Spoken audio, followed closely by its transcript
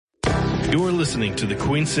You're listening to the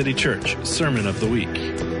Queen City Church Sermon of the Week.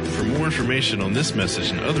 For more information on this message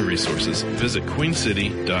and other resources, visit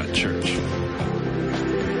queencity.church.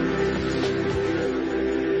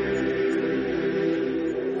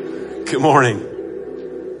 Good morning.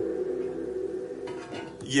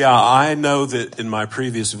 Yeah, I know that in my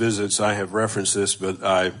previous visits I have referenced this, but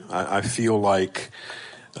I feel like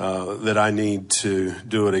that I need to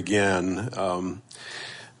do it again.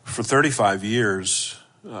 For 35 years,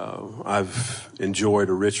 I've enjoyed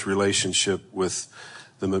a rich relationship with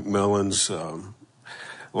the McMillans.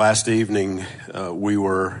 Last evening, we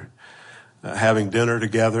were having dinner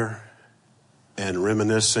together and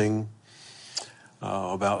reminiscing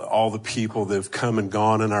about all the people that have come and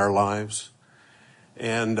gone in our lives.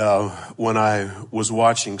 And when I was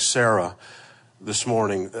watching Sarah this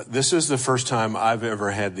morning, this is the first time I've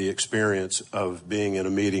ever had the experience of being in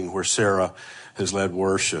a meeting where Sarah has led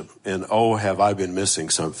worship. And oh, have I been missing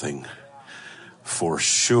something for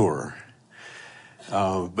sure.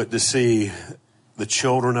 But to see the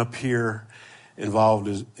children up here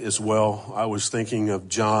involved as well, I was thinking of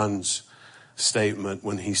John's statement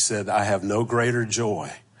when he said, I have no greater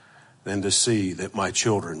joy than to see that my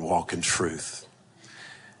children walk in truth.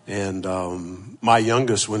 And my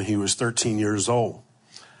youngest, when he was 13 years old,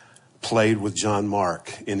 played with John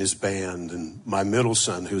Mark in his band. And my middle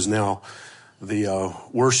son, who's now the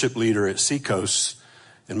worship leader at Seacoast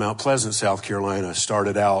in Mount Pleasant, South Carolina,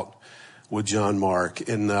 started out with John Mark.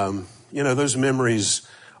 And, those memories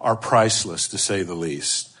are priceless, to say the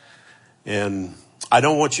least. And I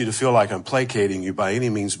don't want you to feel like I'm placating you by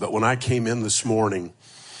any means, but when I came in this morning,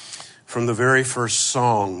 from the very first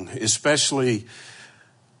song, especially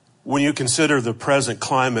when you consider the present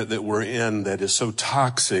climate that we're in that is so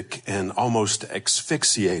toxic and almost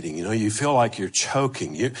asphyxiating, you feel like you're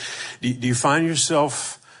choking. Do you find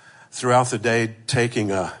yourself throughout the day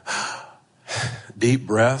taking a deep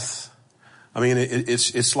breath? I mean,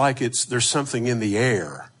 it's like there's something in the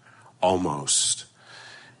air almost.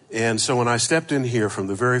 And so when I stepped in here from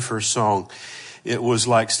the very first song, it was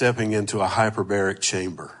like stepping into a hyperbaric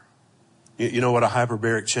chamber. You know what a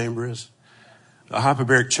hyperbaric chamber is? A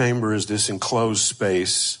hyperbaric chamber is this enclosed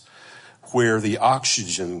space where the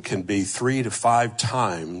oxygen can be 3 to 5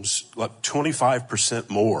 times, like 25%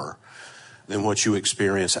 more than what you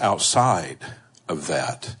experience outside of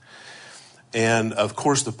that. And of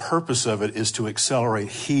course, the purpose of it is to accelerate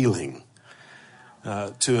healing,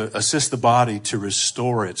 to assist the body to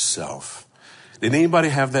restore itself. Did anybody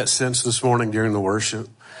have that sense this morning during the worship?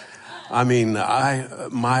 I mean,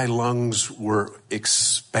 my lungs were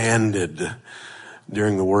expanded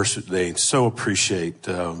during the worship day. So appreciate,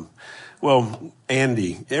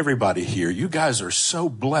 Andy, everybody here, you guys are so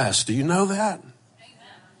blessed. Do you know that? Amen.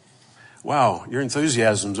 Wow, your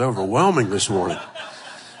enthusiasm's overwhelming this morning.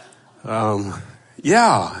 It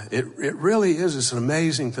really is. It's an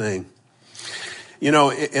amazing thing. In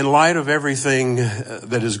light of everything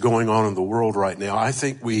that is going on in the world right now, I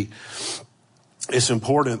think it's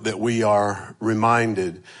important that we are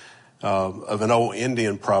reminded of an old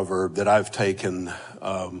Indian proverb that I've taken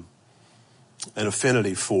an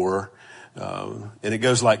affinity for. And it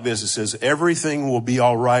goes like this. It says, everything will be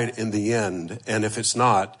all right in the end. And if it's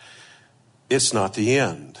not the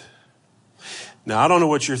end. Now, I don't know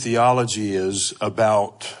what your theology is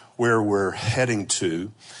about where we're heading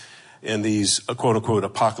to in these quote unquote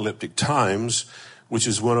apocalyptic times, which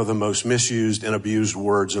is one of the most misused and abused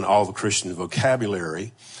words in all the Christian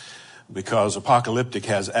vocabulary. Because apocalyptic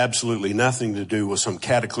has absolutely nothing to do with some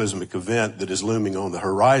cataclysmic event that is looming on the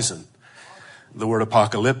horizon. The word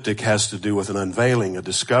apocalyptic has to do with an unveiling, a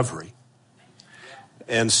discovery.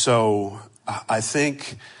 And so I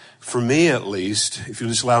think, for me at least, if you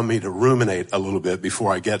just allow me to ruminate a little bit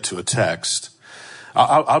before I get to a text,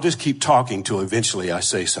 I'll just keep talking till eventually I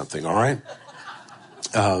say something, all right?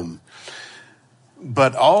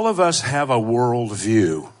 But all of us have a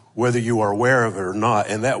worldview, whether you are aware of it or not.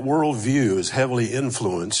 And that worldview is heavily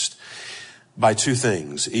influenced by two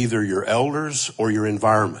things, either your elders or your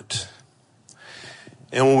environment.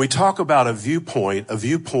 And when we talk about a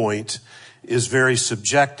viewpoint is very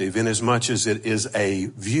subjective in as much as it is a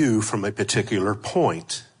view from a particular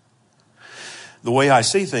point. The way I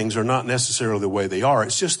see things are not necessarily the way they are.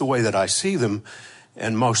 It's just the way that I see them.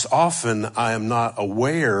 And most often I am not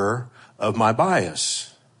aware of my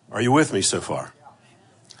bias. Are you with me so far?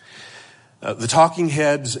 The talking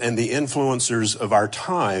heads and the influencers of our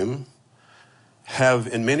time have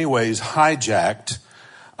in many ways hijacked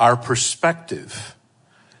our perspective.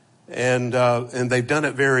 And they've done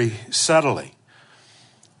it very subtly.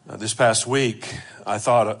 This past week, I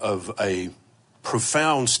thought of a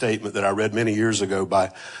profound statement that I read many years ago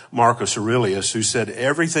by Marcus Aurelius, who said,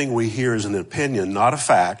 everything we hear is an opinion, not a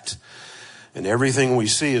fact, and everything we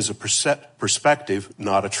see is a perspective,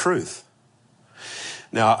 not a truth.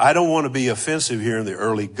 Now, I don't want to be offensive here in the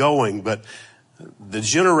early going, but the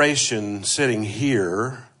generation sitting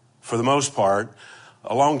here, for the most part,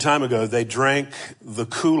 a long time ago, they drank the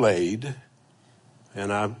Kool-Aid,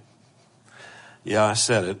 and I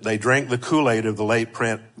said it. They drank the Kool-Aid of the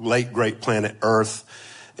late great planet Earth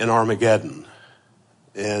in Armageddon.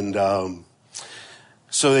 And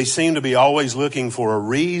so they seem to be always looking for a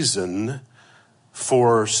reason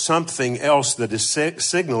for something else that is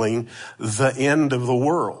signaling the end of the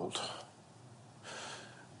world.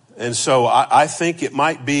 And so I think it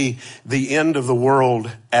might be the end of the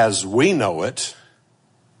world as we know it,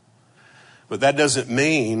 but that doesn't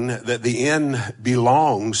mean that the end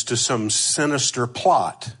belongs to some sinister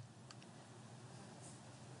plot.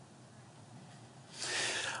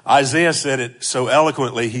 Isaiah said it so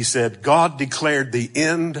eloquently. He said, God declared the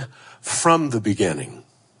end from the beginning.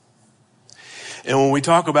 And when we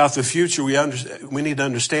talk about the future, we need to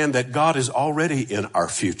understand that God is already in our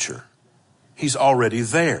future. He's already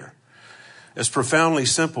there. As profoundly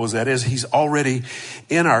simple as that is, he's already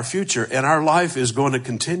in our future, and our life is going to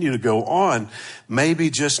continue to go on, maybe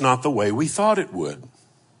just not the way we thought it would.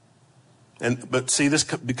 But see, this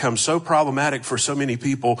becomes so problematic for so many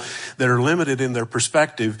people that are limited in their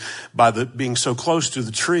perspective by being so close to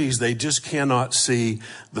the trees, they just cannot see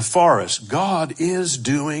the forest. God is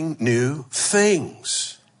doing new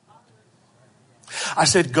things. I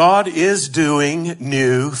said, God is doing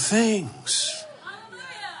new things.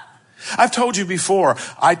 I've told you before,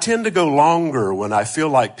 I tend to go longer when I feel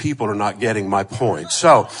like people are not getting my point.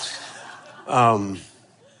 So,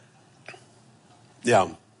 yeah.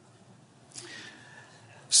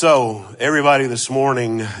 So, everybody this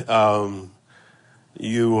morning, whether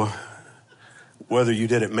you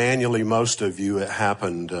did it manually, most of you, it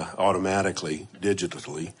happened automatically,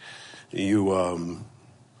 digitally. You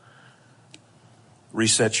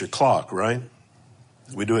reset your clock, right?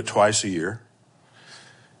 We do it twice a year.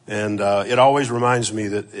 And it always reminds me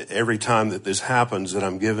that every time that this happens, that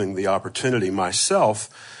I'm giving the opportunity myself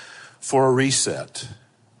for a reset.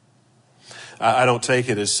 I don't take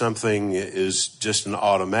it as something is just an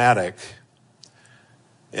automatic.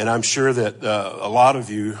 And I'm sure that a lot of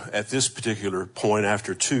you at this particular point,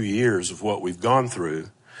 after 2 years of what we've gone through,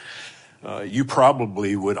 you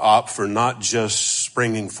probably would opt for not just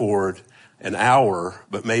springing forward an hour,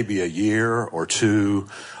 but maybe a year or 2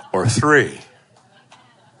 or 3.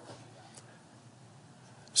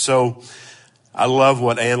 So I love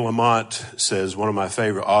what Anne Lamott says, one of my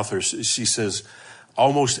favorite authors. She says,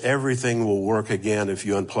 almost everything will work again if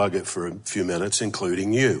you unplug it for a few minutes,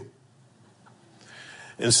 including you.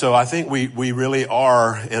 And so I think we really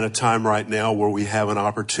are in a time right now where we have an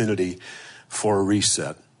opportunity for a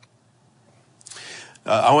reset.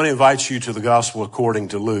 I want to invite you to the gospel according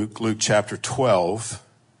to Luke chapter 12.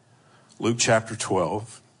 Luke chapter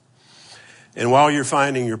 12. And while you're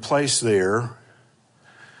finding your place there,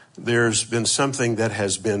 there's been something that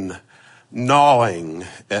has been gnawing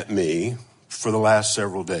at me for the last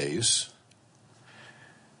several days.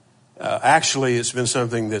 Actually, it's been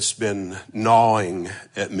something that's been gnawing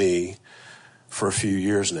at me for a few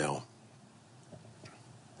years now.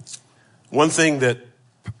 One thing that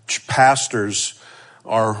pastors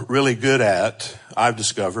are really good at, I've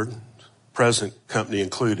discovered, present company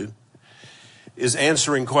included, is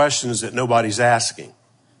answering questions that nobody's asking.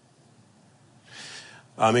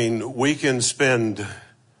 I mean, we can spend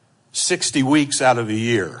 60 weeks out of a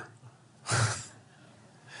year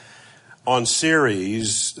on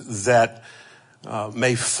series that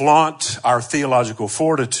may flaunt our theological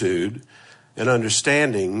fortitude and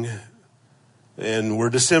understanding, and we're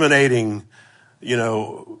disseminating,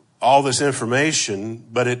 all this information,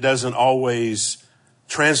 but it doesn't always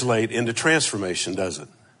translate into transformation, does it?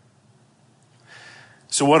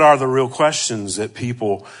 So what are the real questions that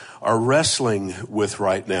people are wrestling with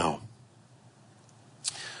right now?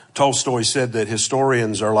 Tolstoy said that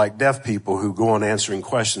historians are like deaf people who go on answering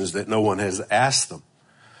questions that no one has asked them.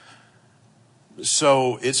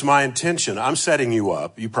 So it's my intention. I'm setting you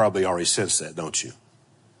up. You probably already sensed that, don't you?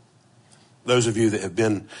 Those of you that have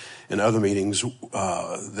been in other meetings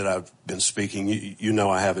that I've been speaking, you know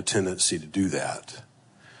I have a tendency to do that.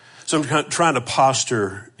 So I'm trying to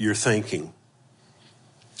posture your thinking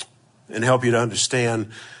and help you to understand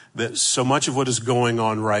that so much of what is going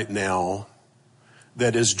on right now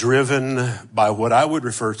that is driven by what I would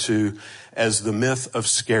refer to as the myth of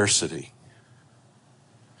scarcity.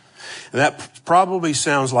 And that probably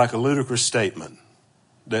sounds like a ludicrous statement.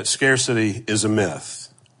 that scarcity is a myth.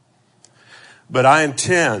 But I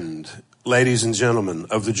intend, ladies and gentlemen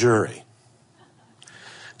of the jury,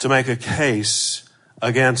 to make a case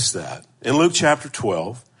against that. In Luke chapter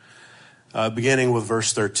 12, beginning with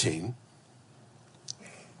verse 13,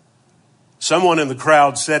 someone in the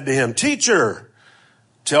crowd said to him, "Teacher,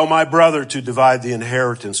 tell my brother to divide the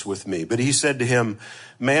inheritance with me." But he said to him,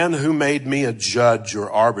 "Man, who made me a judge or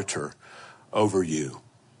arbiter over you?"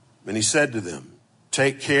 And he said to them,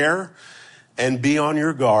 "Take care and be on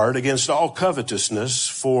your guard against all covetousness,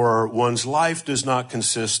 for one's life does not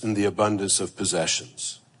consist in the abundance of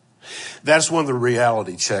possessions." That's one of the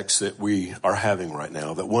reality checks that we are having right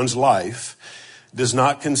now, that one's life does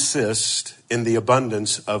not consist in the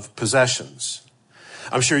abundance of possessions.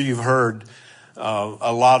 I'm sure you've heard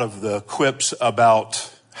a lot of the quips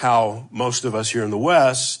about how most of us here in the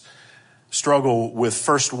West struggle with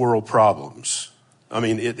first world problems. I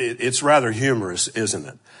mean, it's rather humorous, isn't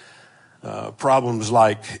it? Problems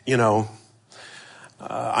like,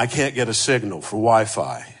 I can't get a signal for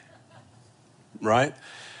Wi-Fi, right?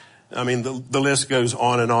 I mean, the list goes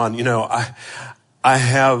on and on. I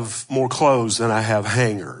have more clothes than I have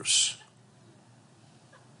hangers.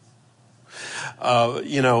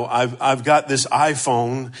 I've got this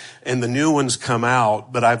iPhone and the new ones come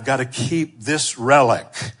out, but I've got to keep this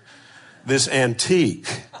relic, this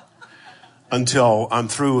antique, until I'm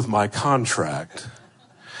through with my contract.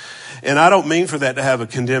 And I don't mean for that to have a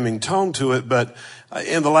condemning tone to it, but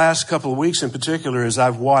in the last couple of weeks in particular, as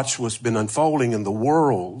I've watched what's been unfolding in the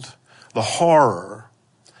world, the horror,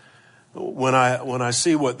 when I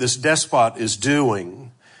see what this despot is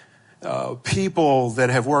doing, people that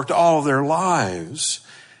have worked all their lives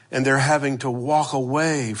and they're having to walk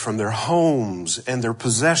away from their homes and their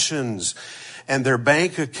possessions and their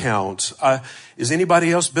bank accounts. Has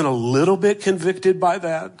anybody else been a little bit convicted by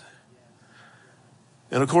that?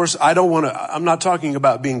 And of course, I'm not talking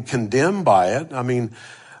about being condemned by it. I mean,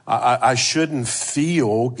 I shouldn't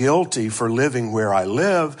feel guilty for living where I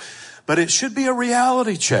live, but it should be a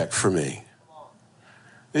reality check for me.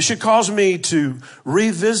 It should cause me to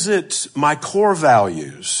revisit my core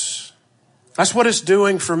values. That's what it's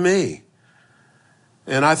doing for me.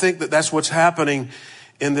 And I think that that's what's happening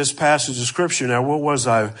in this passage of Scripture. Now, what was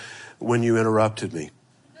I when you interrupted me?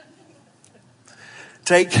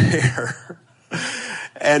 Take care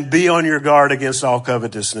and be on your guard against all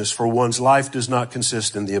covetousness, for one's life does not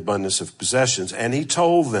consist in the abundance of possessions. And he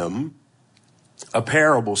told them a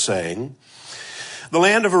parable saying, "The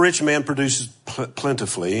land of a rich man produces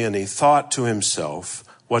plentifully, and he thought to himself,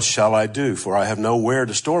 what shall I do? For I have nowhere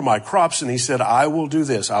to store my crops. And he said, I will do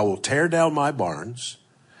this. I will tear down my barns,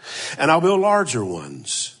 and I'll build larger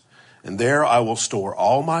ones. And there I will store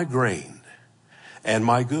all my grain and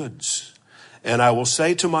my goods. And I will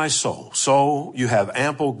say to my soul, soul, you have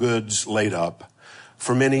ample goods laid up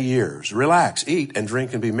for many years. Relax, eat and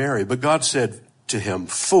drink and be merry. But God said to him,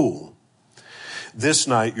 fool, this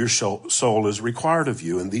night your soul is required of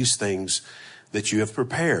you, and these things that you have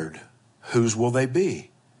prepared, whose will they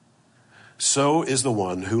be? So is the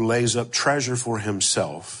one who lays up treasure for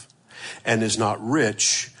himself and is not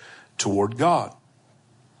rich toward God."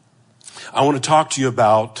 I want to talk to you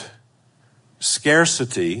about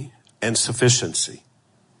scarcity and sufficiency.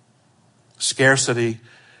 Scarcity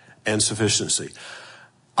and sufficiency.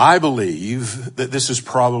 I believe that this is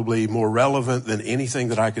probably more relevant than anything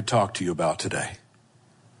that I could talk to you about today.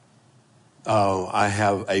 I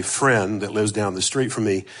have a friend that lives down the street from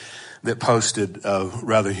me that posted a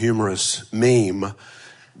rather humorous meme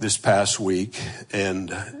this past week,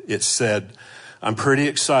 and it said, "I'm pretty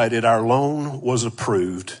excited. Our loan was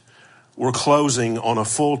approved. We're closing on a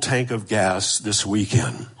full tank of gas this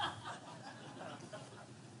weekend."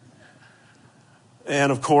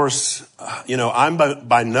 And of course, I'm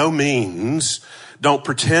by no means, don't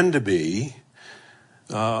pretend to be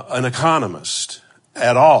an economist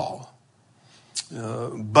at all.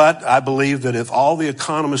 But I believe that if all the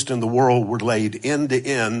economists in the world were laid end to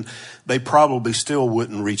end, they probably still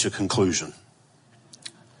wouldn't reach a conclusion.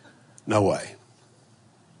 No way.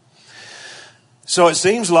 So it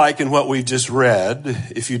seems like in what we've just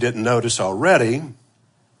read, if you didn't notice already,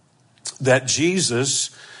 that Jesus,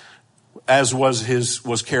 as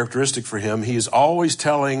was characteristic for him, he is always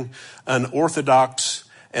telling unorthodox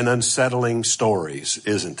and unsettling stories,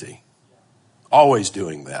 isn't he? Always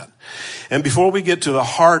doing that. And before we get to the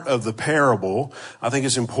heart of the parable, I think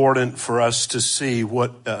it's important for us to see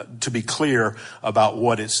to be clear about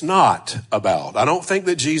what it's not about. I don't think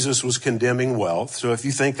that Jesus was condemning wealth. So if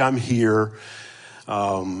you think I'm here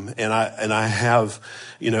And I have,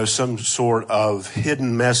 some sort of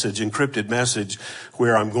hidden message, encrypted message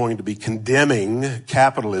where I'm going to be condemning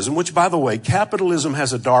capitalism, which, by the way, capitalism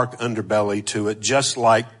has a dark underbelly to it, just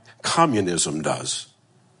like communism does.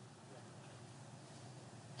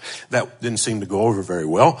 That didn't seem to go over very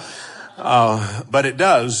well. But it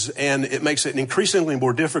does, and it makes it increasingly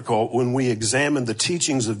more difficult when we examine the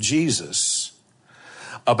teachings of Jesus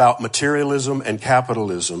about materialism and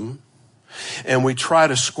capitalism, and we try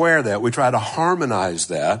to square that, we try to harmonize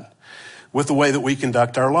that with the way that we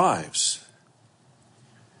conduct our lives.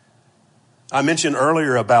 I mentioned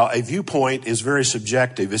earlier about a viewpoint is very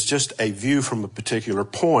subjective. It's just a view from a particular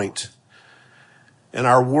point. And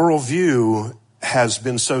our worldview has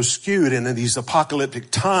been so skewed, and in these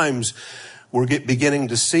apocalyptic times, we're beginning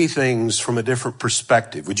to see things from a different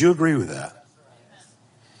perspective. Would you agree with that?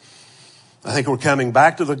 I think we're coming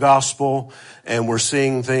back to the gospel, and we're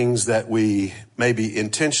seeing things that we maybe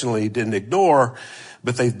intentionally didn't ignore,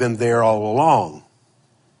 but they've been there all along.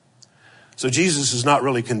 So Jesus is not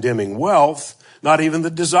really condemning wealth, not even the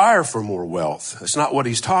desire for more wealth. That's not what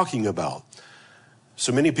he's talking about.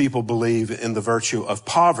 So many people believe in the virtue of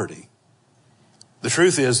poverty. The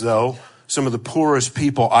truth is, though, some of the poorest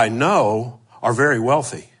people I know are very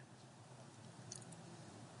wealthy.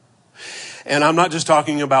 And I'm not just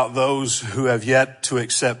talking about those who have yet to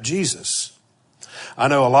accept Jesus. I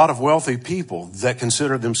know a lot of wealthy people that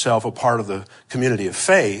consider themselves a part of the community of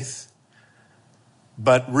faith,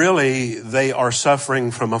 but really they are suffering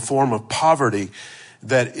from a form of poverty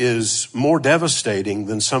that is more devastating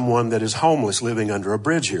than someone that is homeless living under a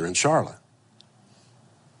bridge here in Charlotte.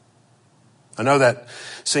 I know that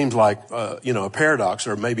seems like, a paradox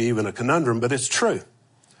or maybe even a conundrum, but it's true.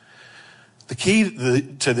 The key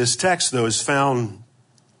to this text, though, is found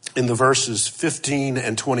in the verses 15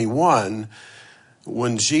 and 21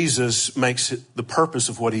 when Jesus makes the purpose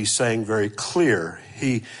of what he's saying very clear.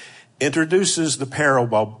 He introduces the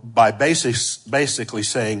parable by basically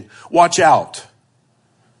saying, watch out,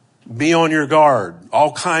 be on your guard,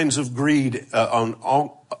 all kinds of greed,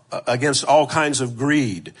 against all kinds of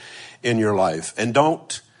greed in your life. And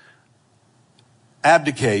don't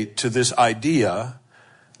abdicate to this idea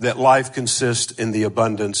that life consists in the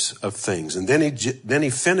abundance of things. And then he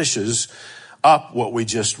finishes up what we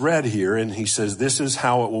just read here, and he says, this is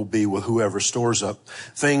how it will be with whoever stores up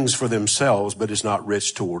things for themselves, but is not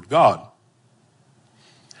rich toward God.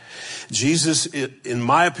 Jesus, in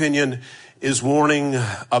my opinion, is warning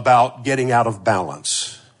about getting out of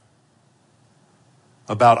balance,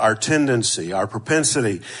 about our tendency, our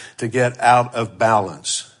propensity to get out of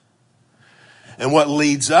balance. And what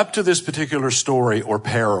leads up to this particular story or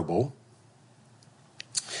parable,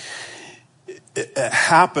 it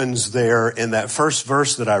happens there in that first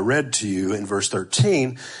verse that I read to you in verse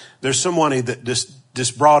 13. There's someone that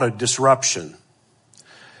just brought a disruption.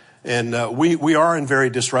 And we are in very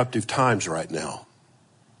disruptive times right now.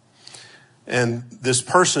 And this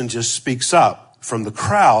person just speaks up from the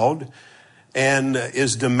crowd and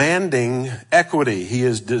is demanding equity. He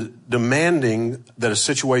is demanding that a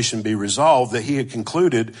situation be resolved that he had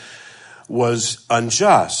concluded was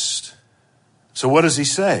unjust. So what does he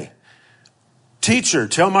say? Teacher,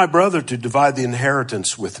 tell my brother to divide the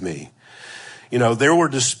inheritance with me. There were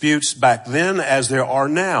disputes back then as there are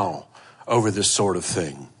now over this sort of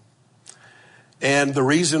thing. And the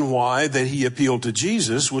reason why that he appealed to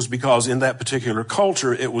Jesus was because in that particular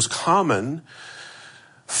culture, it was common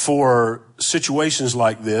for situations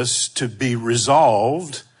like this to be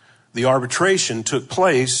resolved. The arbitration took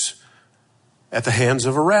place at the hands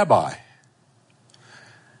of a rabbi.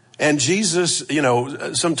 And Jesus,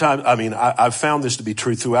 sometimes, I've found this to be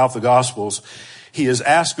true throughout the Gospels. He is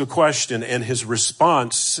asked a question and his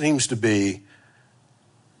response seems to be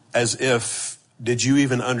as if, did you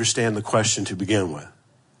even understand the question to begin with?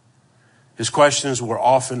 His questions were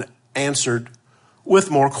often answered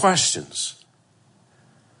with more questions,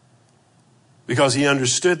 because he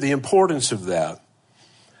understood the importance of that.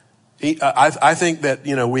 I think that,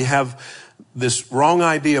 we have this wrong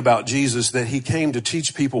idea about Jesus that he came to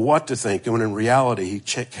teach people what to think, when in reality, he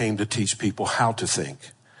came to teach people how to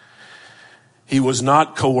think. He was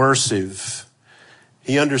not coercive.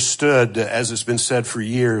 He understood, as it's been said for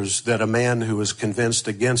years, that a man who is convinced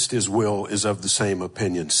against his will is of the same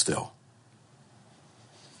opinion still.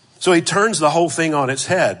 So he turns the whole thing on its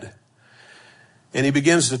head. And he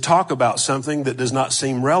begins to talk about something that does not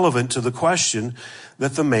seem relevant to the question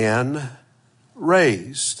that the man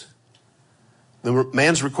raised. The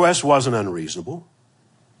man's request wasn't unreasonable.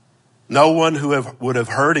 No one who would have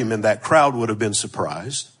heard him in that crowd would have been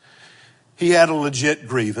surprised. He had a legit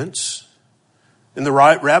grievance. And the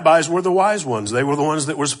rabbis were the wise ones. They were the ones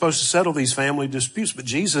that were supposed to settle these family disputes. But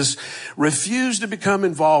Jesus refused to become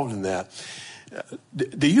involved in that.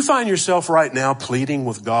 Do you find yourself right now pleading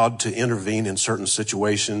with God to intervene in certain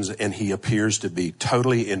situations and he appears to be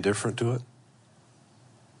totally indifferent to it?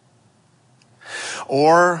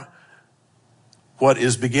 Or what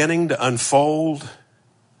is beginning to unfold,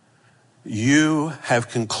 you have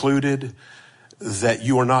concluded that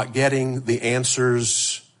you are not getting the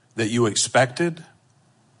answers that you expected.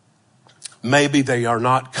 Maybe they are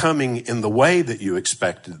not coming in the way that you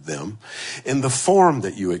expected them, in the form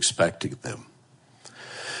that you expected them.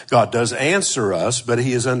 God does answer us, but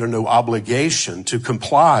he is under no obligation to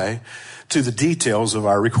comply to the details of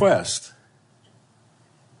our request.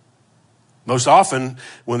 Most often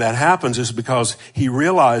when that happens is because he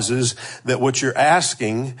realizes that what you're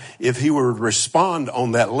asking, if he were to respond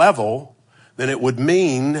on that level, then it would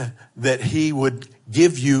mean that he would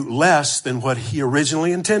give you less than what he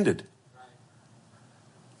originally intended.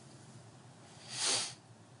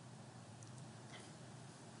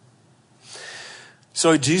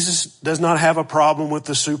 So Jesus does not have a problem with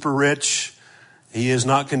the super rich. He is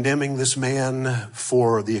not condemning this man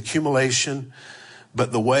for the accumulation,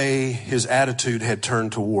 but the way his attitude had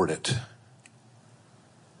turned toward it.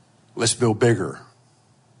 Let's build bigger.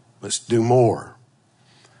 Let's do more.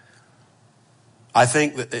 I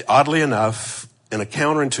think that, oddly enough, in a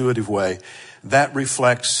counterintuitive way, that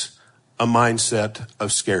reflects a mindset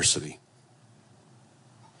of scarcity.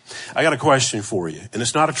 I got a question for you, and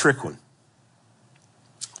it's not a trick one.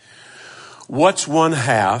 What's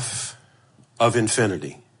 1/2 of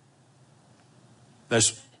infinity?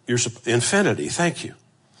 That's your infinity. Thank you.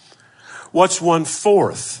 What's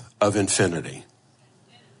 1/4 of infinity?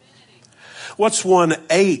 What's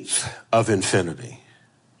 1/8 of infinity?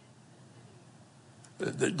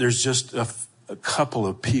 There's just a couple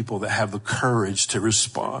of people that have the courage to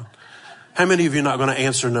respond. How many of you are not going to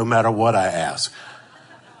answer no matter what I ask?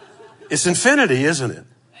 It's infinity, isn't it?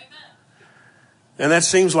 And that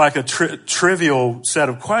seems like a trivial set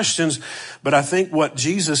of questions, but I think what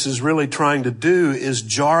Jesus is really trying to do is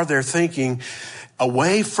jar their thinking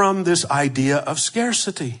away from this idea of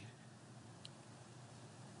scarcity.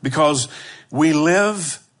 Because we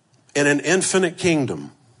live in an infinite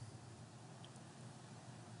kingdom.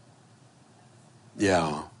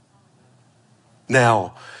 Yeah.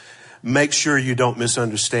 Now, make sure you don't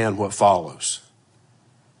misunderstand what follows.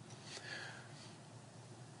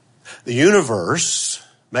 The universe,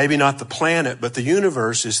 maybe not the planet, but the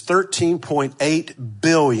universe is 13.8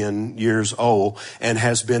 billion years old and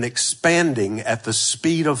has been expanding at the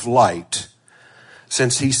speed of light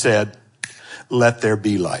since he said, "Let there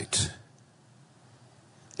be light."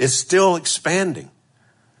 It's still expanding.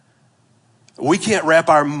 We can't wrap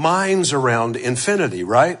our minds around infinity,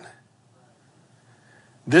 right?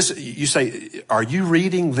 This, you say, are you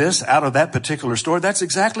reading this out of that particular story? That's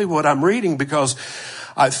exactly what I'm reading, because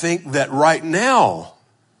I think that right now,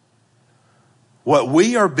 what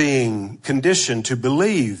we are being conditioned to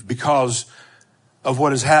believe because of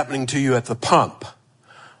what is happening to you at the pump,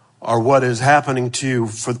 or what is happening to you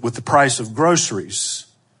with the price of groceries.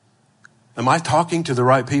 Am I talking to the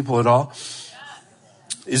right people at all?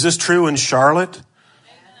 Is this true in Charlotte?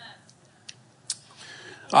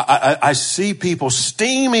 I see people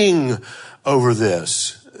steaming over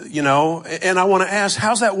this, and I want to ask,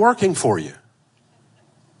 how's that working for you?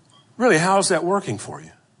 Really, how's that working for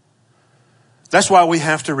you? That's why we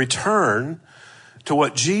have to return to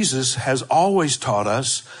what Jesus has always taught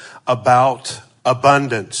us about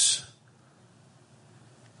abundance.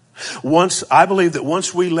 I believe that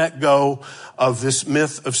once we let go of this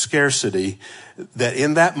myth of scarcity, that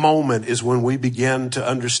in that moment is when we begin to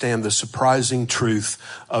understand the surprising truth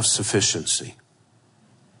of sufficiency.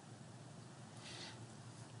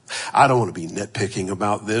 I don't want to be nitpicking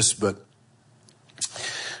about this, but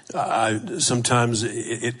sometimes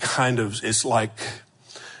it's like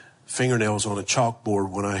fingernails on a chalkboard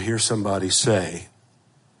when I hear somebody say,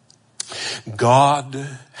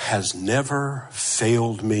 "God has never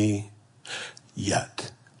failed me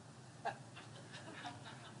yet."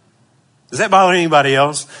 Does that bother anybody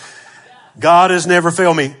else? God has never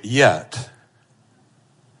failed me yet.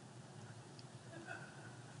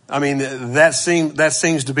 I mean, that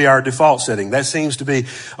seems to be our default setting. That seems to be,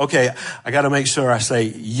 okay, I got to make sure I say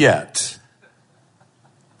yet.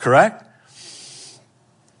 Correct?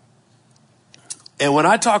 And when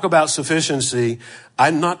I talk about sufficiency,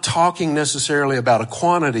 I'm not talking necessarily about a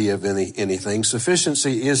quantity of anything.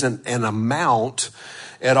 Sufficiency isn't an amount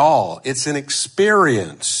at all. It's an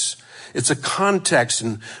experience. It's a context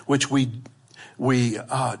in which we we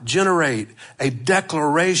generate a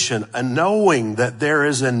declaration, a knowing that there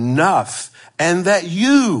is enough and that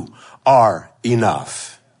you are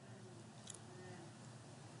enough.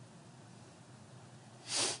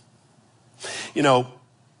 You know,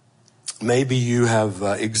 maybe you have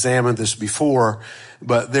examined this before,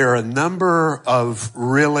 but there are a number of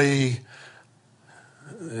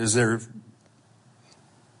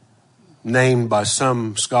named by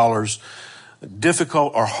some scholars,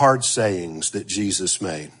 difficult or hard sayings that Jesus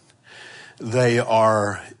made. They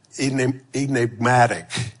are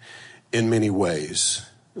enigmatic in many ways,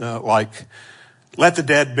 like, let the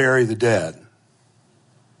dead bury the dead.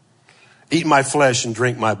 Eat my flesh and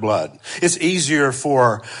drink my blood. It's easier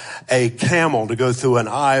for a camel to go through an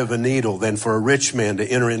eye of a needle than for a rich man to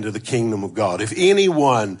enter into the kingdom of God. If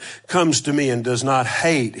anyone comes to me and does not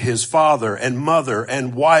hate his father and mother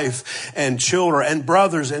and wife and children and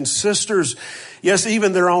brothers and sisters, yes,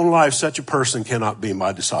 even their own life, such a person cannot be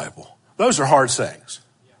my disciple. Those are hard sayings.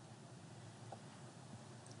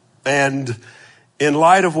 And in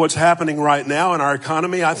light of what's happening right now in our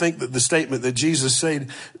economy, I think that the statement that Jesus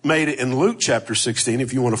made in Luke chapter 16,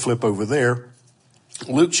 if you want to flip over there,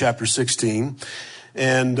 Luke chapter 16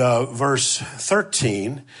 and verse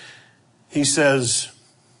 13, he says,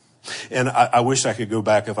 and I wish I could go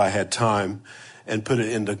back if I had time and put it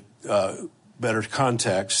into better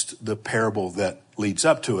context, the parable that leads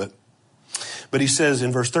up to it. But he says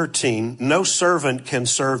in verse 13, no servant can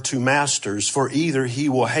serve two masters, for either he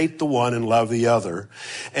will hate the one and love the other,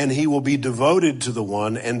 and he will be devoted to the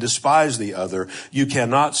one and despise the other. You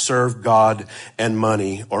cannot serve God and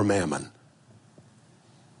money or mammon.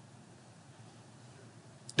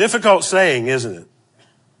 Difficult saying, isn't it?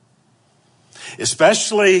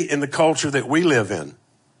 Especially in the culture that we live in.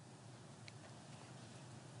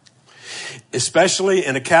 Especially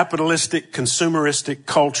in a capitalistic, consumeristic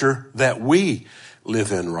culture that we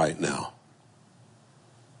live in right now.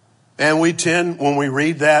 And we tend, when we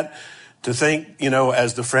read that, to think,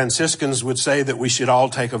 as the Franciscans would say, that we should all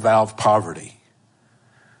take a vow of poverty.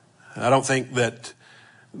 I don't think that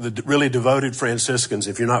the really devoted Franciscans,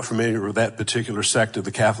 if you're not familiar with that particular sect of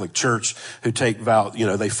the Catholic Church, who take vow,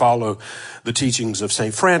 they follow the teachings of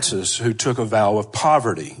St. Francis, who took a vow of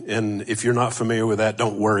poverty. And if you're not familiar with that,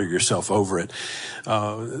 don't worry yourself over it.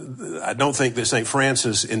 I don't think that St.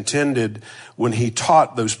 Francis intended, when he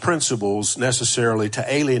taught those principles, necessarily to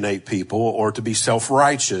alienate people or to be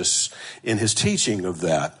self-righteous in his teaching of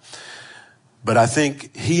that. But I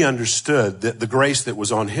think he understood that the grace that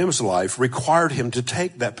was on his life required him to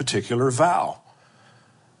take that particular vow.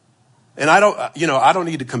 And I don't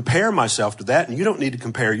need to compare myself to that, and you don't need to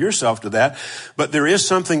compare yourself to that. But there is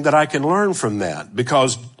something that I can learn from that,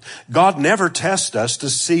 because God never tests us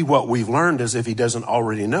to see what we've learned as if he doesn't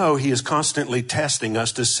already know. He is constantly testing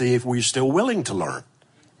us to see if we're still willing to learn.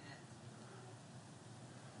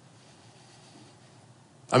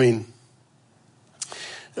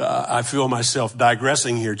 I feel myself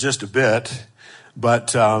digressing here just a bit,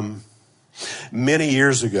 but many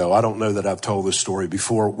years ago, I don't know that I've told this story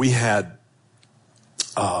before, we had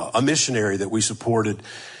a missionary that we supported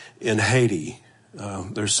in Haiti.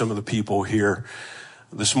 There's some of the people here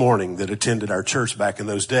this morning that attended our church back in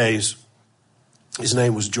those days. His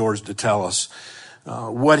name was George Detellis.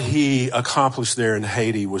 What he accomplished there in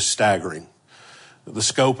Haiti was staggering. The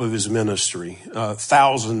scope of his ministry,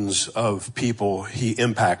 thousands of people he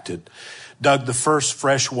impacted, dug the first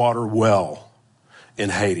freshwater well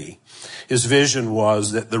in Haiti. His vision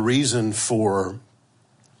was that the reason for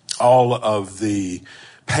all of the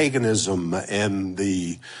paganism and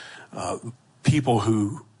the people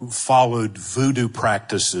who followed voodoo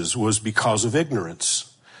practices was because of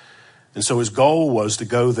ignorance. And so his goal was to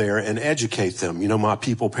go there and educate them. My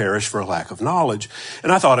people perish for a lack of knowledge.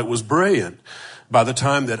 And I thought it was brilliant. By the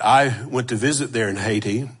time that I went to visit there in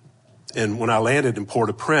Haiti, and when I landed in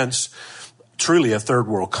Port-au-Prince, truly a third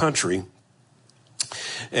world country,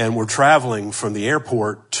 and we're traveling from the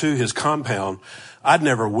airport to his compound, I'd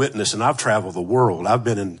never witnessed, and I've traveled the world. I've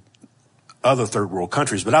been in other third world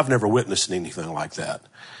countries, but I've never witnessed anything like that.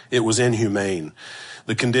 It was inhumane.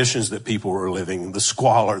 The conditions that people were living, the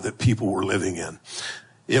squalor that people were living in.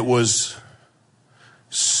 It was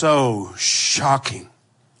so shocking.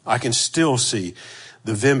 I can still see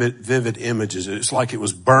the vivid images. It's like it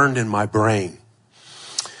was burned in my brain.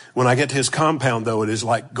 When I get to his compound, though, it is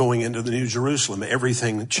like going into the New Jerusalem.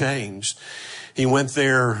 Everything changed. He went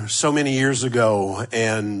there so many years ago,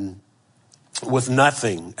 and with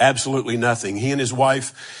nothing, absolutely nothing. He and his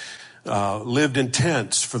wife lived in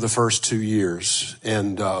tents for the first 2 years.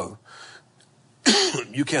 And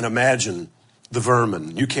you can't imagine the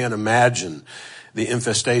vermin. You can't imagine the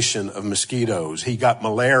infestation of mosquitoes. He got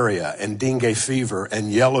malaria and dengue fever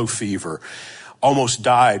and yellow fever, almost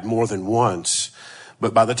died more than once.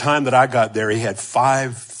 But by the time that I got there, he had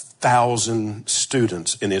 5,000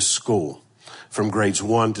 students in his school from grades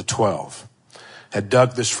 1 to 12, had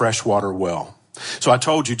dug this freshwater well. So I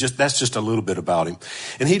told you, that's just a little bit about him.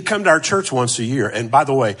 And he'd come to our church once a year. And by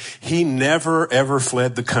the way, he never, ever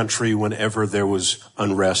fled the country whenever there was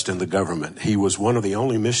unrest in the government. He was one of the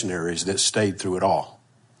only missionaries that stayed through it all.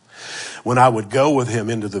 When I would go with him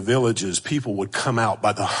into the villages, people would come out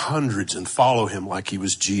by the hundreds and follow him like he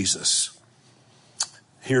was Jesus.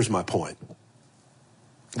 Here's my point.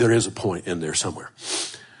 There is a point in there somewhere.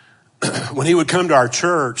 When he would come to our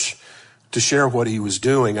church to share what he was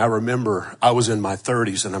doing, I remember I was in my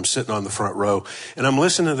 30s and I'm sitting on the front row and I'm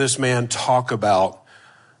listening to this man talk about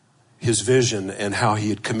his vision and how he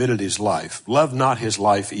had committed his life. Love not his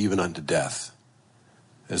life even unto death,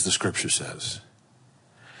 as the scripture says.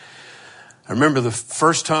 I remember the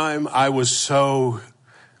first time I was so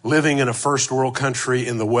living in a first world country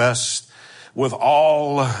in the West with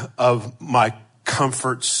all of my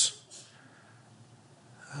comforts.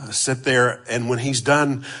 Sit there, and when he's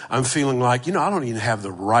done, I'm feeling like, I don't even have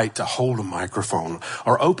the right to hold a microphone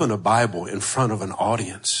or open a Bible in front of an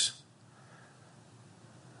audience.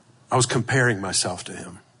 I was comparing myself to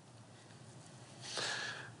him.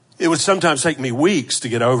 It would sometimes take me weeks to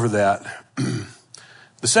get over that.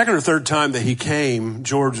 The second or third time that he came,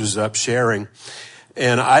 George was up sharing,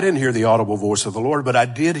 and I didn't hear the audible voice of the Lord, but I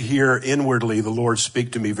did hear inwardly the Lord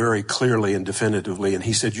speak to me very clearly and definitively, and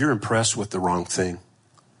he said, "You're impressed with the wrong thing."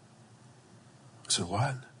 I said,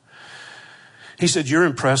 "What?" He said, "You're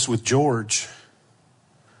impressed with George."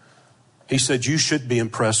 He said, "You should be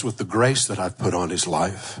impressed with the grace that I've put on his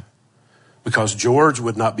life, because George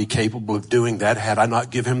would not be capable of doing that had I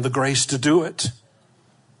not given him the grace to do it."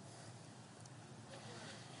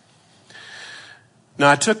 Now,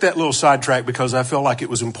 I took that little sidetrack because I felt like it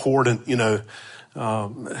was important, because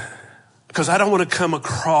I don't want to come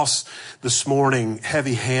across this morning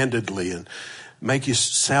heavy-handedly and make it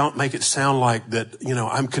sound like that,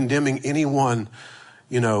 I'm condemning anyone,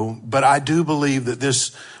 but I do believe that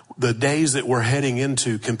the days that we're heading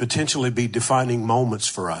into can potentially be defining moments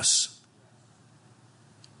for us.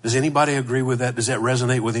 Does anybody agree with that? Does that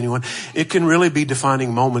resonate with anyone? It can really be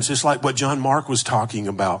defining moments. It's like what John Mark was talking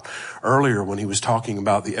about earlier when he was talking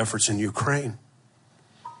about the efforts in Ukraine.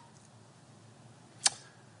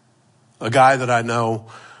 A guy that I know,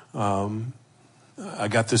 I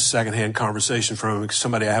got this secondhand conversation from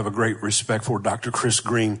somebody I have a great respect for, Dr. Chris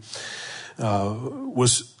Green,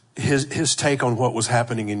 was his take on what was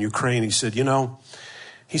happening in Ukraine. He said,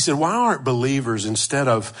 why aren't believers, instead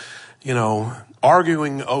of,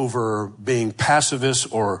 arguing over being pacifists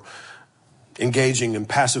or engaging in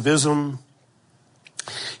pacifism,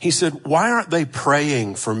 he said, why aren't they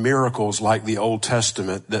praying for miracles like the Old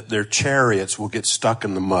Testament, that their chariots will get stuck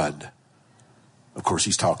in the mud? Of course,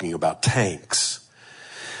 he's talking about tanks.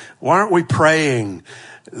 Why aren't we praying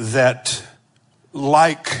that,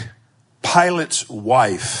 like Pilate's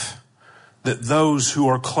wife, that those who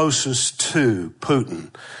are closest to Putin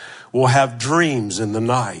will have dreams in the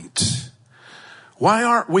night? Why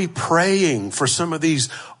aren't we praying for some of these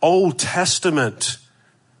Old Testament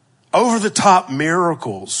over-the-top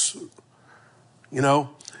miracles?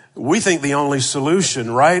 We think the only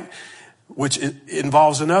solution, right, which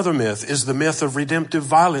involves another myth, is the myth of redemptive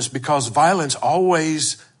violence, because violence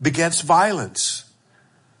always begets violence.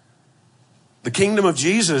 The kingdom of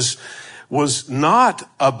Jesus was not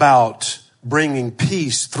about bringing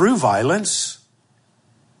peace through violence.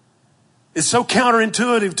 It's so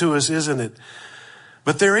counterintuitive to us, isn't it?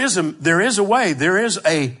 But there is a way. There is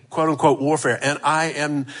a quote unquote warfare. And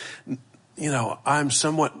I'm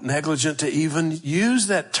somewhat negligent to even use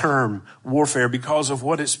that term warfare because of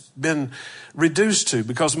what it's been reduced to.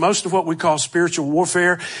 Because most of what we call spiritual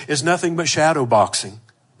warfare is nothing but shadow boxing.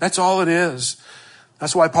 That's all it is.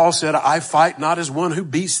 That's why Paul said, "I fight not as one who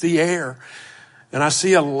beats the air." And I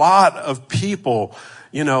see a lot of people,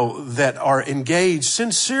 that are engaged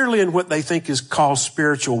sincerely in what they think is called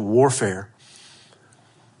spiritual warfare.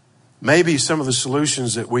 Maybe some of the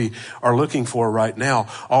solutions that we are looking for right now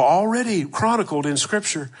are already chronicled in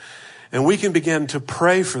Scripture. And we can begin to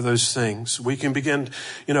pray for those things. We can begin,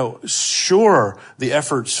 sure, the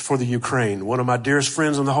efforts for the Ukraine. One of my dearest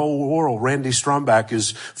friends in the whole world, Randy Strombach,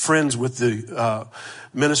 is friends with the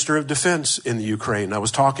Minister of Defense in the Ukraine. I was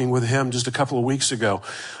talking with him just a couple of weeks ago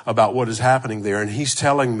about what is happening there. And he's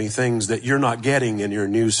telling me things that you're not getting in your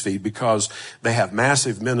newsfeed because they have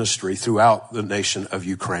massive ministry throughout the nation of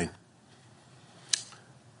Ukraine.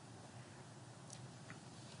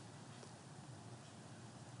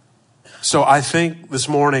 So I think this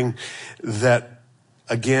morning that,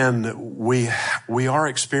 again, we are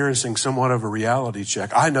experiencing somewhat of a reality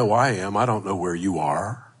check. I know I am. I don't know where you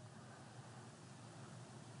are.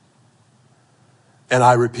 And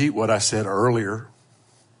I repeat what I said earlier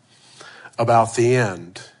about the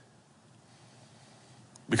end.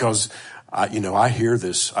 Because, I hear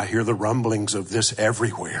this. I hear the rumblings of this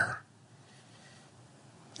everywhere.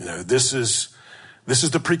 This is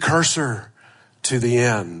the precursor to the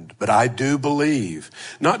end. But I do believe,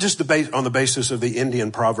 not just on the basis of the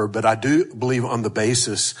Indian proverb, but I do believe on the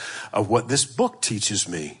basis of what this book teaches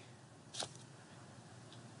me.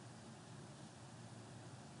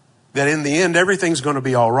 That in the end, everything's going to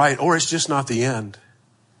be all right, or it's just not the end.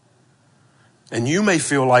 And you may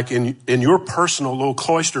feel like in your personal little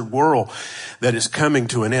cloistered world that it's coming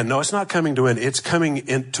to an end. No, it's not coming to an end. It's coming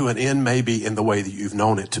into an end maybe in the way that you've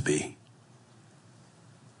known it to be.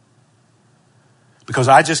 Because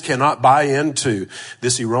I just cannot buy into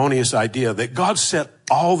this erroneous idea that God set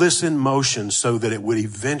all this in motion so that it would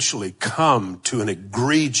eventually come to an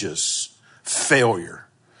egregious failure.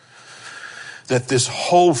 That this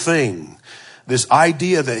whole thing, this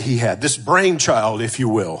idea that he had, this brainchild, if you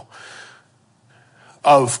will,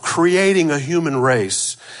 of creating a human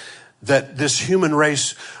race, that this human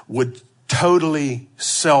race would totally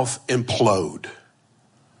self-implode.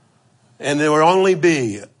 And there would only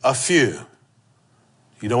be a few.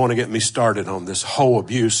 You don't want to get me started on this whole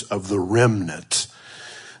abuse of the remnant.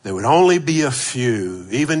 There would only be a few.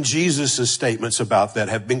 Even Jesus' statements about that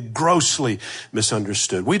have been grossly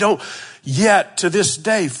misunderstood. We don't yet to this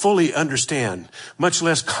day fully understand, much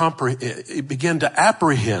less begin to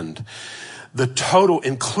apprehend the total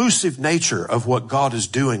inclusive nature of what God is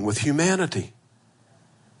doing with humanity.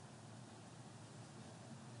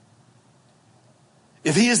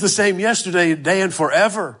 If he is the same yesterday, today, and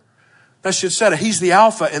forever, that should say it. He's the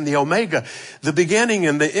Alpha and the Omega, the beginning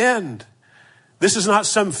and the end. This is not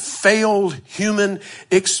some failed human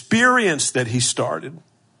experience that he started.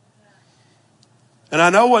 And I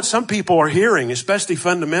know what some people are hearing, especially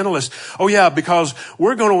fundamentalists. Oh yeah, because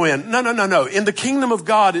we're going to win. No. In the kingdom of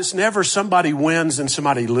God, it's never somebody wins and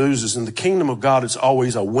somebody loses. In the kingdom of God, it's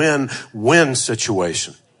always a win-win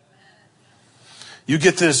situation. You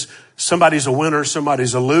get this, somebody's a winner,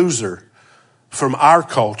 somebody's a loser from our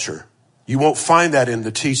culture. You won't find that in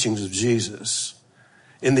the teachings of Jesus.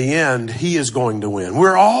 In the end, he is going to win.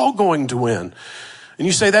 We're all going to win. And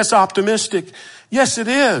you say, that's optimistic. Yes, it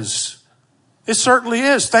is. It certainly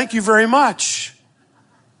is. Thank you very much.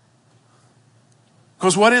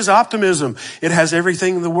 Because what is optimism? It has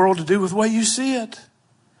everything in the world to do with the way you see it.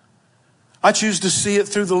 I choose to see it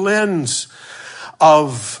through the lens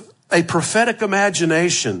of a prophetic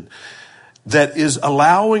imagination that is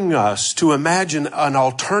allowing us to imagine an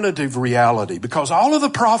alternative reality. Because all of the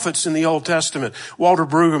prophets in the Old Testament, Walter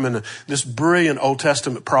Brueggemann, this brilliant Old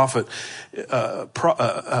Testament prophet,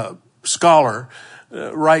 scholar,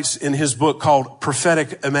 writes in his book called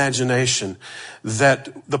Prophetic Imagination that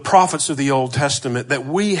the prophets of the Old Testament, that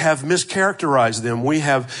we have mischaracterized them. We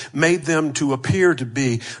have made them to appear to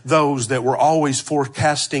be those that were always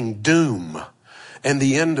forecasting doom and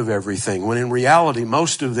the end of everything, when in reality,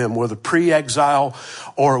 most of them were the pre-exile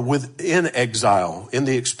or within exile, in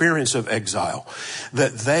the experience of exile,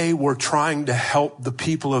 that they were trying to help the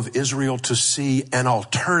people of Israel to see an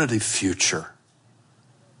alternative future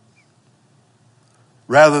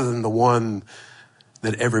rather than the one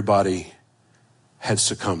that everybody had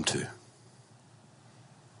succumbed to.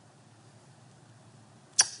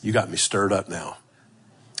 You got me stirred up now,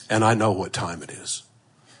 and I know what time it is.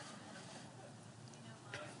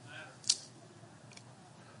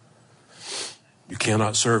 You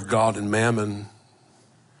cannot serve God and mammon.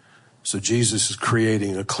 So Jesus is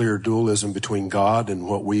creating a clear dualism between God and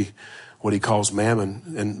what he calls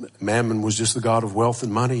mammon. And mammon was just the god of wealth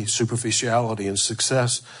and money, superficiality and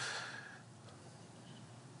success.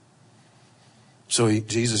 So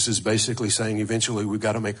Jesus is basically saying eventually we've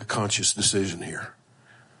got to make a conscious decision here.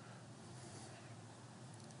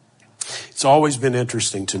 It's always been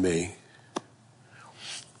interesting to me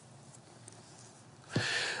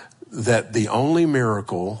that the only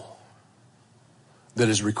miracle that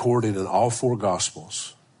is recorded in all four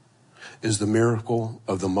Gospels is the miracle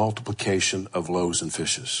of the multiplication of loaves and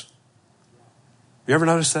fishes. You ever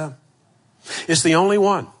notice that? It's the only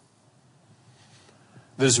one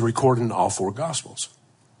that is recorded in all four Gospels.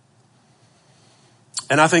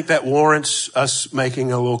 And I think that warrants us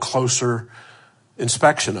making a little closer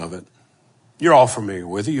inspection of it. You're all familiar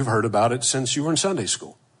with it. You've heard about it since you were in Sunday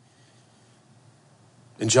school.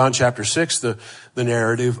 In John chapter 6, the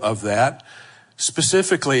narrative of that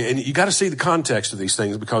specifically, and you got to see the context of these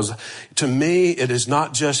things, because to me, it is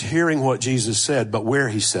not just hearing what Jesus said, but where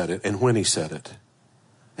he said it and when he said it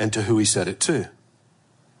and to who he said it to.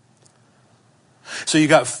 So you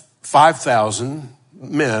got 5,000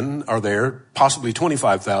 men are there, possibly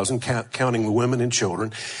 25,000, counting the women and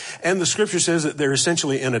children. And the scripture says that they're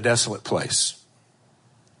essentially in a desolate place.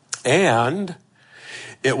 And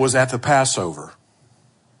it was at the Passover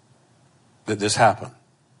that this happened.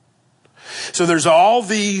 So there's all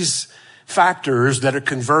these factors that are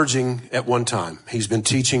converging at one time. He's been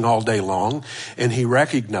teaching all day long, and he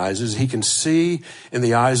recognizes, he can see in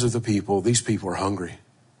the eyes of the people, these people are hungry.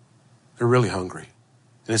 They're really hungry.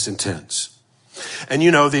 And it's intense. And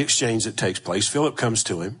you know the exchange that takes place. Philip comes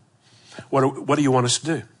to him. What do you want us to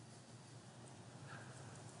do?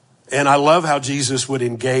 And I love how Jesus would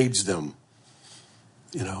engage them.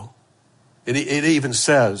 You know, it even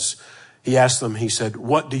says, he asked them, he said,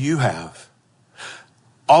 what do you have?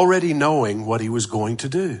 Already knowing what he was going to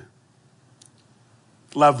do.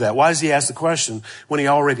 Love that. Why does he ask the question when he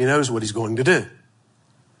already knows what he's going to do?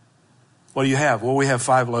 What do you have? Well, we have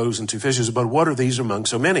 5 loaves and 2 fishes, but what are these among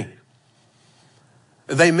so many?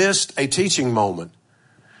 They missed a teaching moment.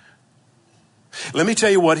 Let me tell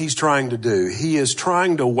you what he's trying to do. He is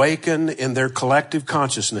trying to awaken in their collective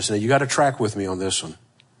consciousness. Now, you got to track with me on this one.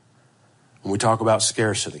 When we talk about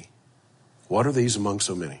scarcity, what are these among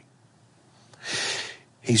so many?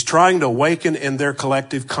 He's trying to awaken in their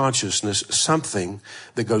collective consciousness something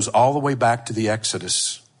that goes all the way back to the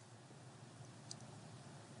Exodus.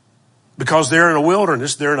 Because they're in a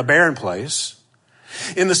wilderness, they're in a barren place.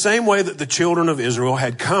 In the same way that the children of Israel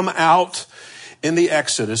had come out in the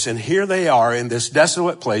Exodus, and here they are in this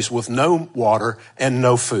desolate place with no water and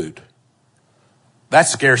no food.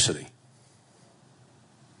 That's scarcity.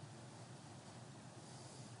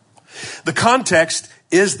 The context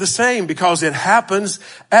is the same because it happens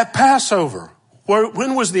at Passover.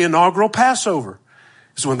 When was the inaugural Passover?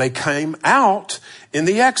 It's when they came out in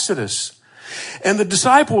the Exodus. And the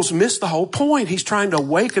disciples missed the whole point. He's trying to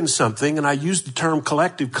awaken something, and I use the term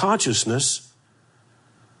collective consciousness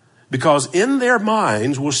because in their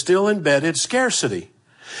minds was still embedded scarcity.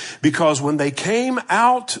 Because when they came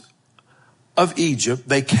out of Egypt,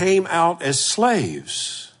 they came out as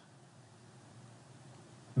slaves,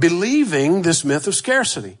 believing this myth of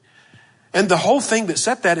scarcity. And the whole thing that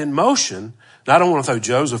set that in motion, and I don't want to throw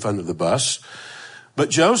Joseph under the bus, but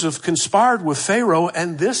Joseph conspired with Pharaoh,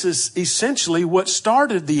 and this is essentially what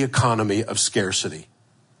started the economy of scarcity.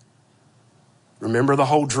 Remember the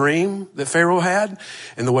whole dream that Pharaoh had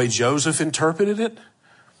and the way Joseph interpreted it?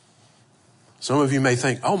 Some of you may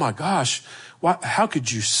think, oh my gosh, how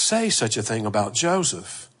could you say such a thing about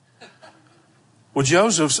Joseph? Well,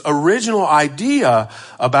 Joseph's original idea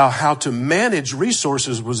about how to manage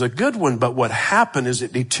resources was a good one, but what happened is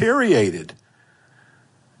it deteriorated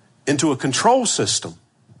into a control system.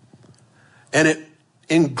 And it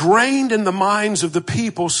ingrained in the minds of the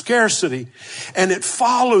people scarcity. And it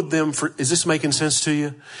followed them for, is this making sense to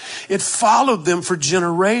you? It followed them for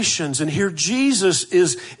generations. And here Jesus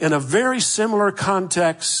is in a very similar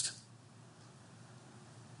context.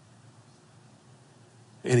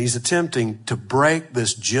 And he's attempting to break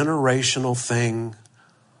this generational thing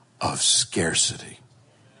of scarcity.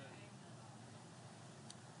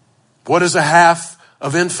 What is a half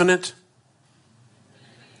of infinite?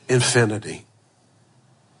 Infinity.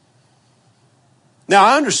 Now,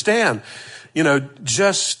 I understand,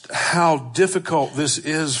 just how difficult this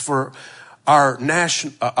is for our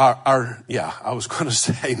natural,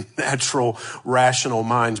 rational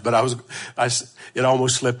minds, but it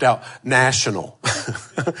almost slipped out, national.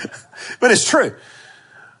 But it's true.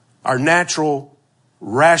 Our natural,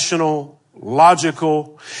 rational,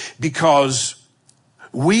 logical, because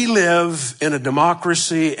we live in a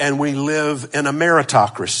democracy and we live in a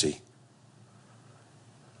meritocracy.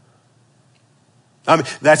 I mean,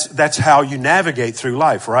 that's how you navigate through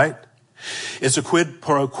life, right? It's a quid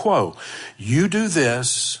pro quo. You do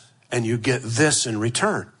this and you get this in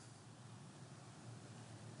return.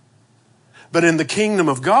 But in the kingdom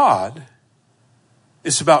of God,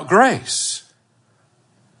 it's about grace.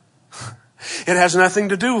 It has nothing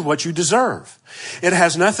to do with what you deserve. It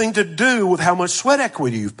has nothing to do with how much sweat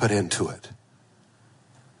equity you've put into it.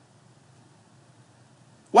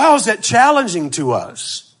 Wow, is that challenging to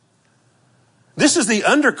us? This is the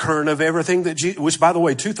undercurrent of everything which, by the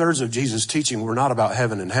way, 2/3 of Jesus' teaching were not about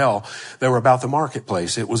heaven and hell. They were about the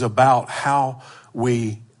marketplace. It was about how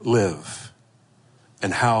we live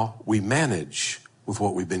and how we manage with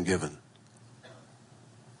what we've been given.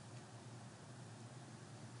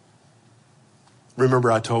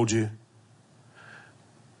 Remember I told you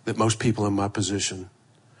that most people in my position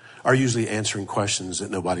are usually answering questions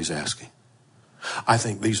that nobody's asking. I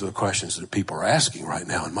think these are the questions that people are asking right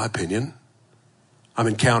now, in my opinion. I'm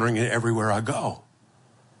encountering it everywhere I go.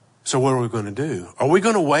 So what are we going to do? Are we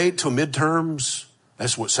going to wait till midterms?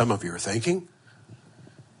 That's what some of you are thinking.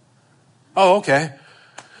 Oh, okay.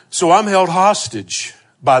 So I'm held hostage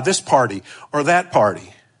by this party or that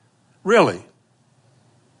party. Really?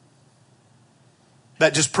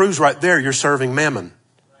 That just proves right there you're serving mammon.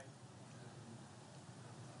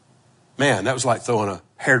 Man, that was like throwing a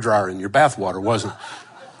hairdryer in your bathwater, wasn't it?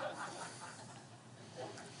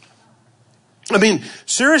 I mean,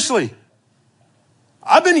 seriously.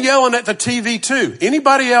 I've been yelling at the TV too.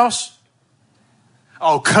 Anybody else?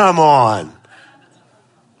 Oh, come on.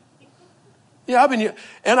 Yeah,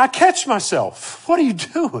 and I catch myself. What are you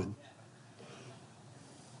doing?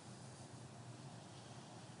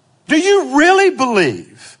 Do you really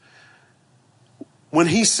believe when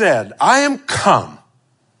he said, I am come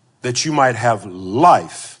that you might have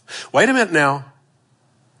life? Wait a minute now.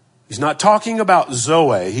 He's not talking about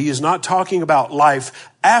Zoe. He is not talking about life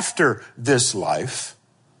after this life.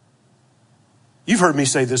 You've heard me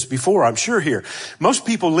say this before, I'm sure here. Most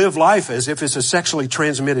people live life as if it's a sexually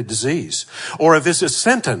transmitted disease, or if it's a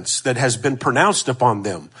sentence that has been pronounced upon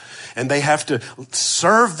them, and they have to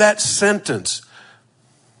serve that sentence.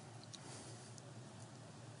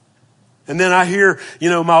 And then I hear,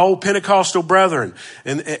 my old Pentecostal brethren,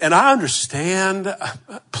 and I understand,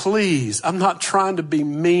 please, I'm not trying to be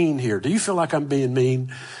mean here. Do you feel like I'm being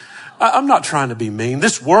mean? I'm not trying to be mean.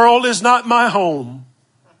 This world is not my home.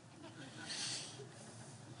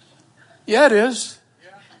 Yeah, it is.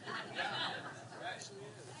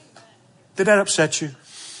 Did that upset you?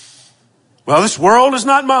 Well, this world is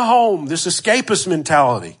not my home. This escapist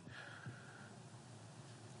mentality.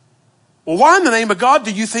 Well, why in the name of God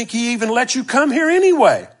do you think he even let you come here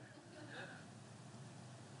anyway?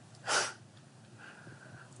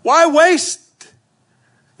 Why waste?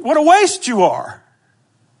 What a waste you are.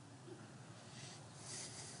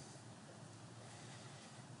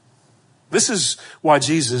 This is why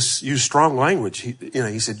Jesus used strong language.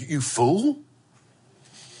 He said, you fool.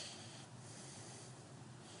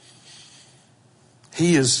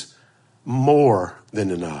 He is more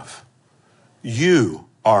than enough. You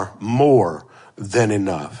are more than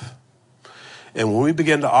enough. And when we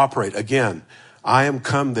begin to operate, again, I am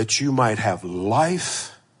come that you might have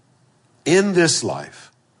life in this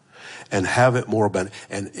life and have it more abundant.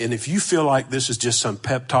 And if you feel like this is just some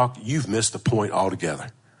pep talk, you've missed the point altogether.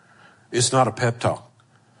 It's not a pep talk.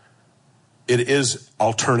 It is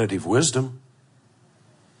alternative wisdom.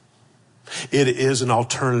 It is an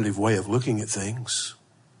alternative way of looking at things.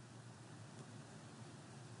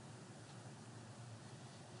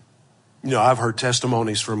 I've heard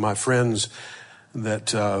testimonies from my friends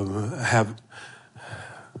that have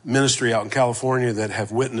ministry out in California that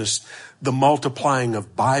have witnessed the multiplying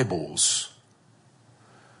of Bibles,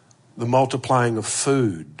 the multiplying of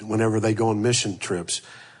food whenever they go on mission trips.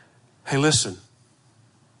 Hey, listen,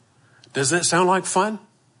 does that sound like fun?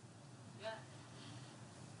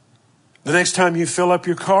 The next time you fill up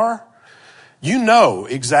your car, you know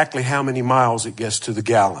exactly how many miles it gets to the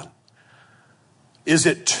gallon. Is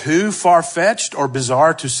it too far-fetched or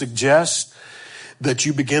bizarre to suggest that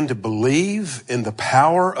you begin to believe in the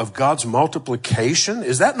power of God's multiplication?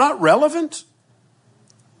 Is that not relevant?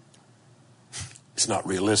 It's not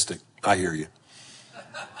realistic. I hear you.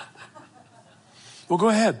 Well, go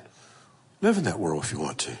ahead. Live in that world if you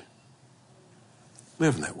want to.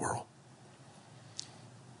 Live in that world.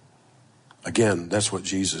 Again, that's what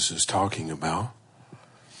Jesus is talking about.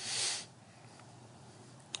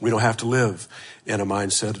 We don't have to live in a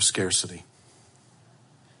mindset of scarcity,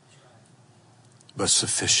 but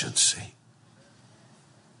sufficiency.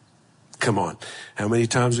 Come on. How many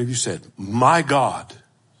times have you said, my God?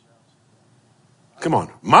 Come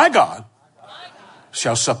on. My God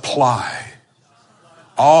shall supply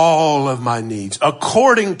all of my needs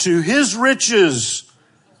according to his riches.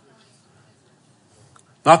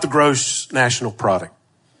 Not the gross national product.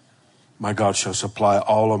 My God shall supply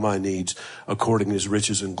all of my needs according to his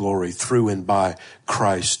riches and glory through and by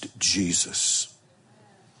Christ Jesus.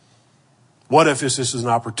 What if this is an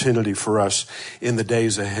opportunity for us in the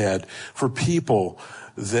days ahead for people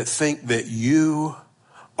that think that you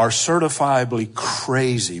are certifiably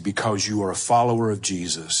crazy because you are a follower of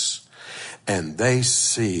Jesus, and they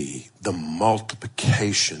see the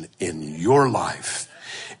multiplication in your life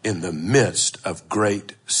in the midst of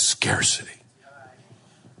great scarcity?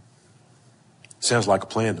 Sounds like a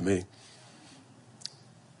plan to me.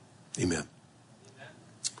 Amen.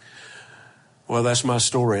 Well, that's my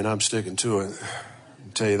story, and I'm sticking to it.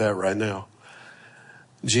 I'll tell you that right now.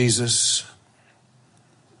 Jesus,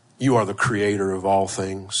 you are the creator of all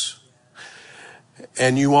things.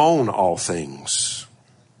 And you own all things.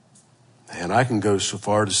 And I can go so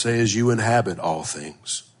far to say as you inhabit all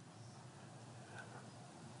things.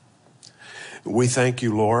 We thank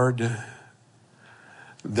you, Lord,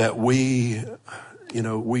 that we've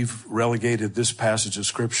relegated this passage of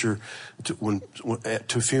Scripture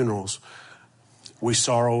to funerals. We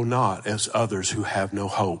sorrow not as others who have no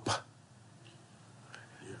hope.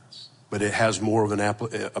 Yes. But it has more of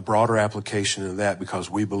a broader application than that, because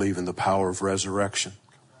we believe in the power of resurrection.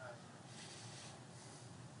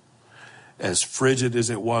 As frigid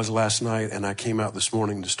as it was last night, and I came out this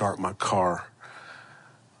morning to start my car,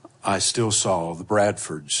 I still saw the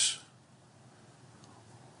Bradfords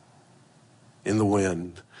in the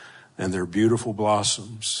wind, and their beautiful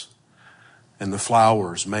blossoms, and the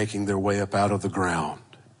flowers making their way up out of the ground.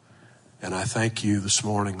 And I thank you this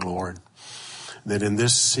morning, Lord, that in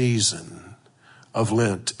this season of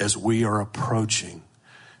Lent, as we are approaching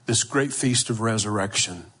this great feast of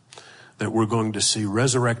resurrection, that we're going to see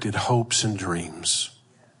resurrected hopes and dreams.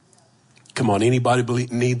 Come on, anybody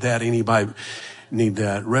need that? Anybody need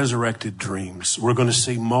that? Resurrected dreams. We're going to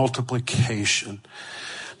see multiplication,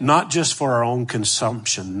 not just for our own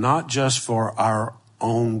consumption, not just for our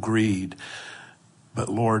own greed, but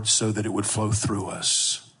Lord, so that it would flow through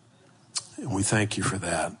us. And we thank you for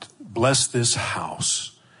that. Bless this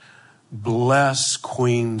house. Bless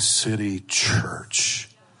Queen City Church.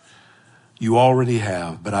 You already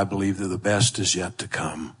have, but I believe that the best is yet to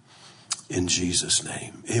come. In Jesus'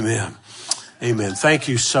 name. Amen. Amen. Thank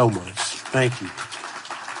you so much. Thank you.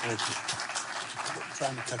 Thank you. I'm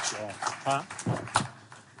trying to cut you off. Huh?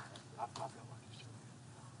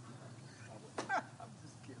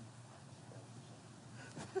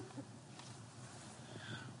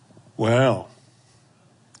 Well,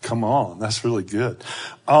 come on. That's really good.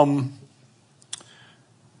 I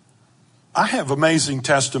have amazing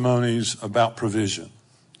testimonies about provision.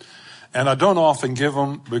 And I don't often give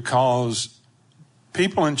them because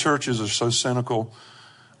people in churches are so cynical,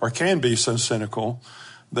 or can be so cynical.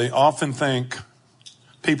 They often think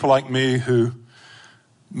people like me who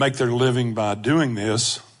make their living by doing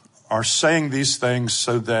this are saying these things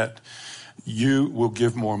so that you will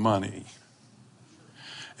give more money.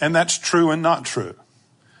 And that's true and not true.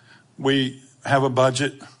 We have a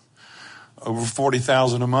budget over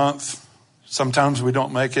 $40,000 a month. Sometimes we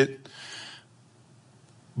don't make it,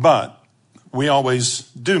 but we always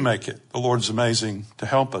do make it. The Lord's amazing to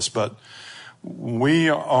help us, but we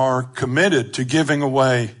are committed to giving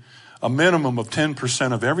away a minimum of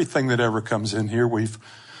 10% of everything that ever comes in here. We've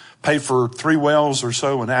paid for 3 wells or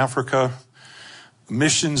so in Africa,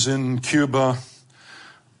 missions in Cuba,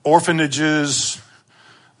 orphanages,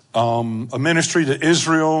 a ministry to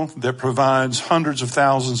Israel that provides hundreds of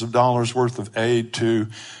thousands of dollars worth of aid to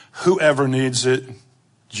whoever needs it,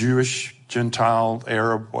 Jewish, Gentile,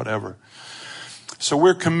 Arab, whatever. So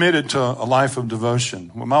we're committed to a life of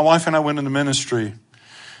devotion. When my wife and I went into ministry,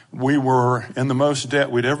 we were in the most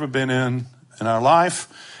debt we'd ever been in our life,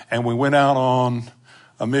 and we went out on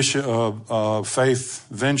a mission of faith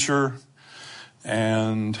venture,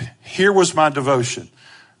 and here was my devotion.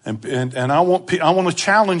 And I want to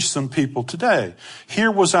challenge some people today.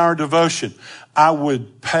 Here was our devotion. I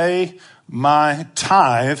would pay my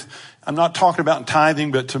tithe. I'm not talking about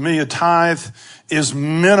tithing, but to me, a tithe is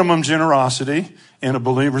minimum generosity in a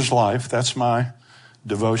believer's life. That's my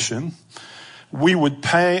devotion. We would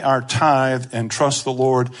pay our tithe and trust the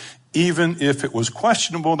Lord, even if it was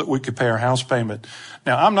questionable that we could pay our house payment.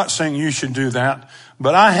 Now, I'm not saying you should do that,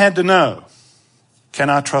 but I had to know, can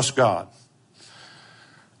I trust God?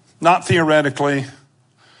 Not theoretically,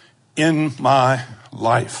 in my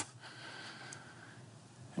life.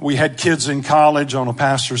 We had kids in college on a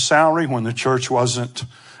pastor's salary when the church wasn't.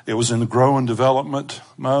 It was in the grow and development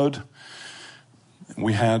mode.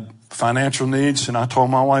 We had financial needs, and I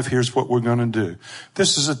told my wife, here's what we're going to do.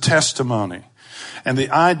 This is a testimony. And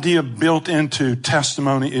the idea built into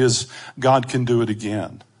testimony is God can do it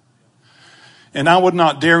again. And I would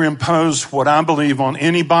not dare impose what I believe on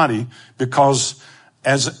anybody, because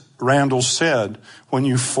as Randall said, when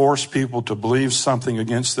you force people to believe something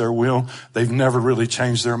against their will, they've never really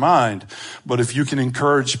changed their mind. But if you can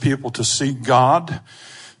encourage people to see God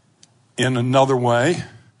in another way,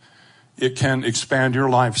 it can expand your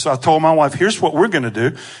life. So I told my wife, here's what we're going to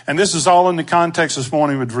do. And this is all in the context this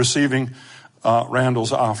morning with receiving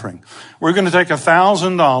Randall's offering. We're going to take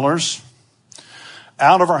 $1,000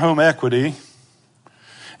 out of our home equity,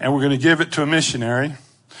 and we're going to give it to a missionary.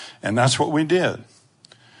 And that's what we did.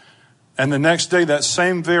 And the next day, that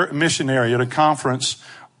same missionary at a conference,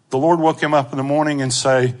 the Lord woke him up in the morning and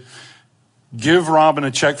say, give Robin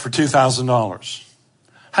a check for $2,000.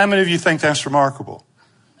 How many of you think that's remarkable?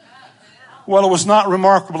 Well, it was not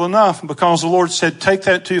remarkable enough, because the Lord said, take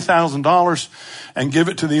that $2,000 and give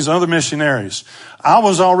it to these other missionaries. I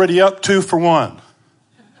was already up 2 for 1.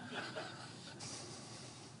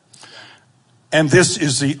 And this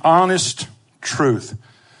is the honest truth.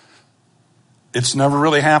 It's never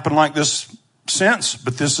really happened like this since,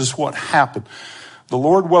 but this is what happened. The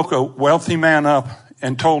Lord woke a wealthy man up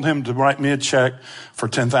and told him to write me a check for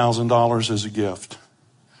 $10,000 as a gift,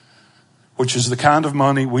 which is the kind of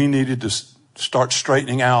money we needed to start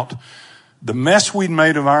straightening out the mess we'd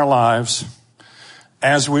made of our lives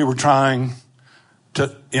as we were trying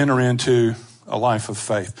to enter into a life of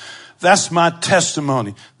faith. That's my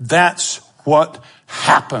testimony. That's what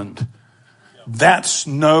happened. That's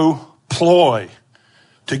no ploy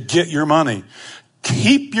to get your money.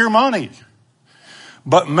 Keep your money,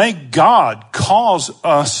 but may God cause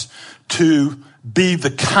us to be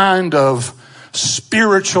the kind of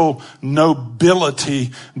spiritual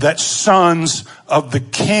nobility that sons of the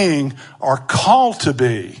King are called to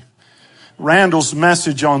be. Randall's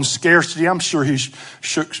message on scarcity, I'm sure he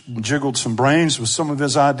jiggled some brains with some of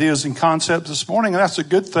his ideas and concepts this morning, and that's a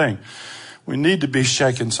good thing. We need to be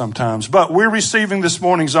shaken sometimes. But we're receiving this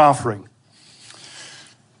morning's offering.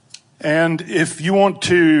 And if you want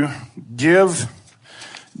to give,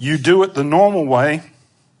 you do it the normal way.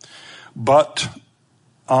 But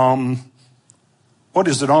what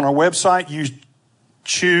is it on our website? You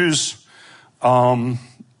choose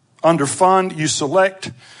under fund, you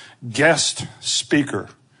select guest speaker.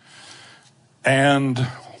 And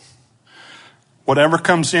whatever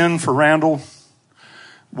comes in for Randall,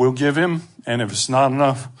 we'll give him. And if it's not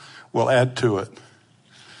enough, we'll add to it.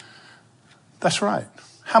 That's right.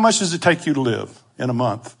 How much does it take you to live in a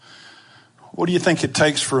month? What do you think it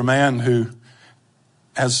takes for a man who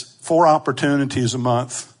has 4 opportunities a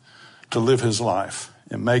month to live his life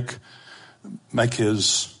and make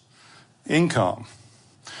his income?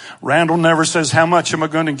 Randall never says, how much am I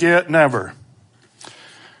going to get? Never.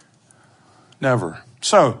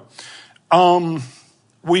 So,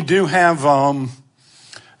 we do have,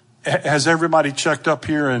 has everybody checked up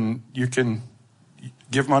here, and you can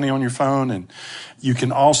give money on your phone, and you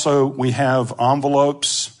can also, we have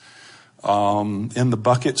envelopes in the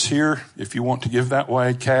buckets here if you want to give that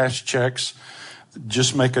way, cash, checks.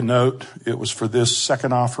 Just make a note. It was for this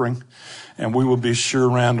second offering, and we will be sure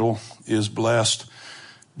Randall is blessed,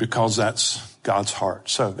 because that's God's heart.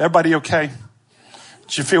 So, everybody okay?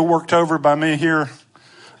 Did you feel worked over by me here?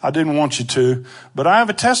 I didn't want you to, but I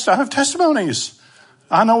have testimonies.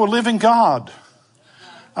 I know a living God.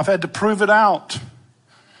 I've had to prove it out.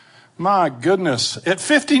 My goodness. At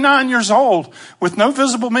 59 years old, with no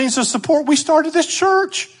visible means of support, we started this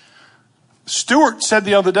church. Stuart said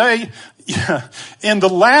the other day, in the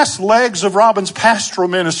last legs of Robin's pastoral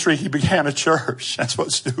ministry, he began a church. That's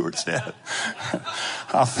what Stuart said.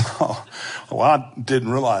 I thought, well, I didn't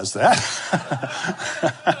realize that.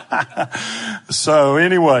 So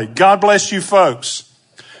anyway, God bless you folks.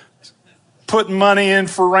 Putting money in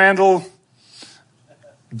for Randall.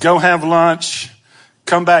 Go have lunch.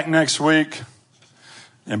 Come back next week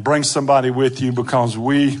and bring somebody with you, because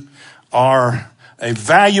we are a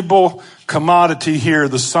valuable commodity here,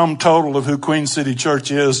 the sum total of who Queen City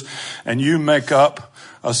Church is, and you make up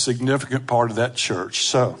a significant part of that church.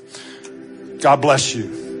 So, God bless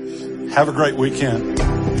you. Have a great weekend.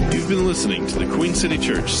 You've been listening to the Queen City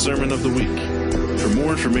Church Sermon of the Week. For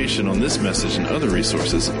more information on this message and other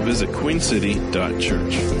resources, visit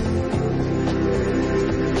queencity.church.